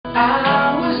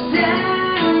I was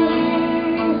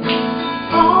standing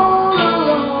all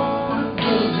alone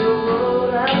in the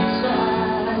road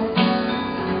outside.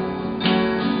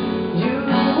 You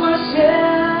were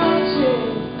searching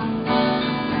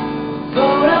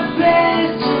for a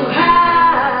place to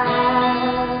hide.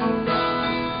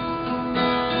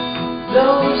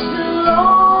 Those that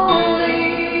lonely,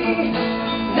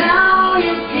 now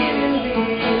you're giving me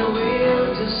the will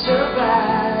to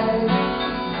survive.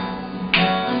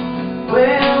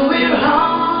 When we're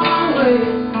hungry,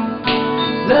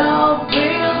 love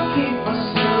will keep us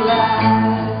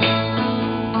alive.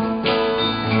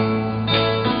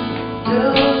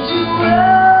 Don't you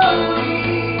worry,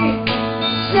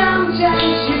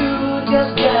 sometimes you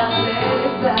just gotta let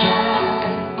it die.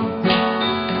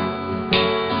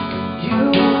 You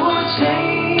were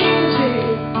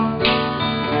changing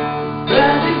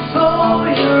right before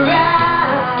your eyes.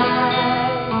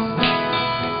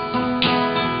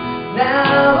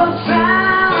 Now I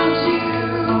found you,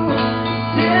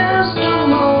 there's no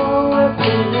more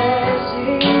happiness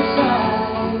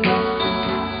inside.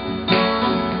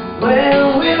 When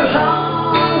we're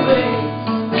hungry,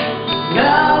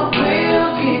 love will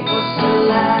keep us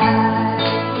alive.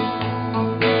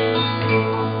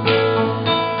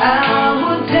 I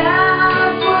would die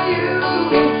for you,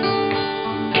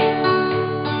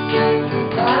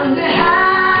 climb the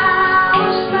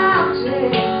highest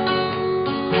mountain.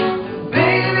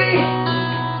 Baby,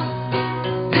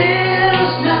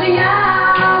 there's nothing I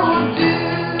would do.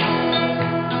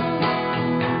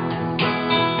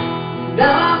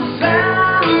 Now I've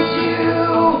found you,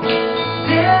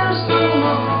 there's no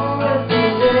more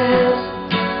happiness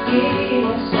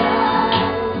inside.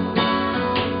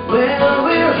 When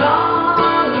we're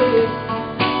hungry,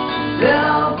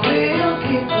 love will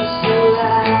keep us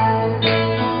alive.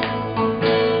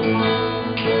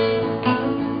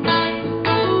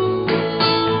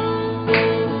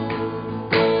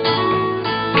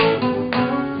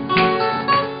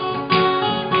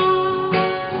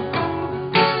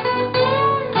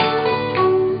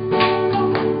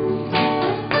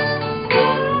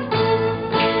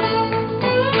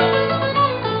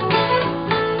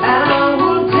 I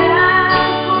will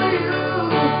die for you,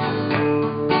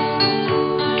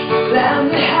 climb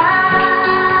the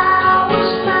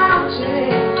highest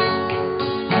mountain.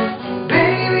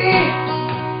 Baby,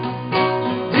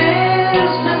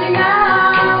 there's nothing I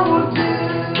would do.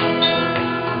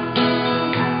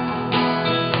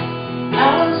 I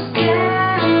was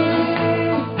standing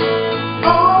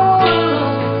all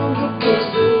alone against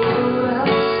the world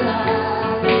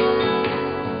outside.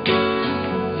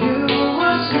 You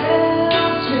were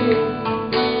searching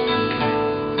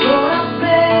for a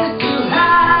place to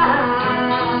hide.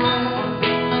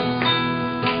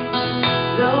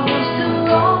 Lost and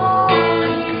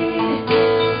lonely,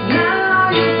 now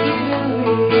you're giving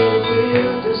me the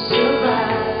will to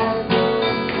survive.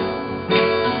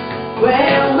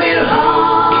 When we're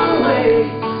hungry,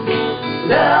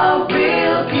 love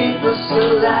will keep us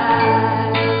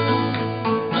alive.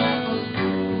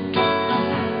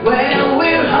 When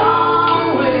we're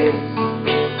hungry,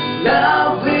 love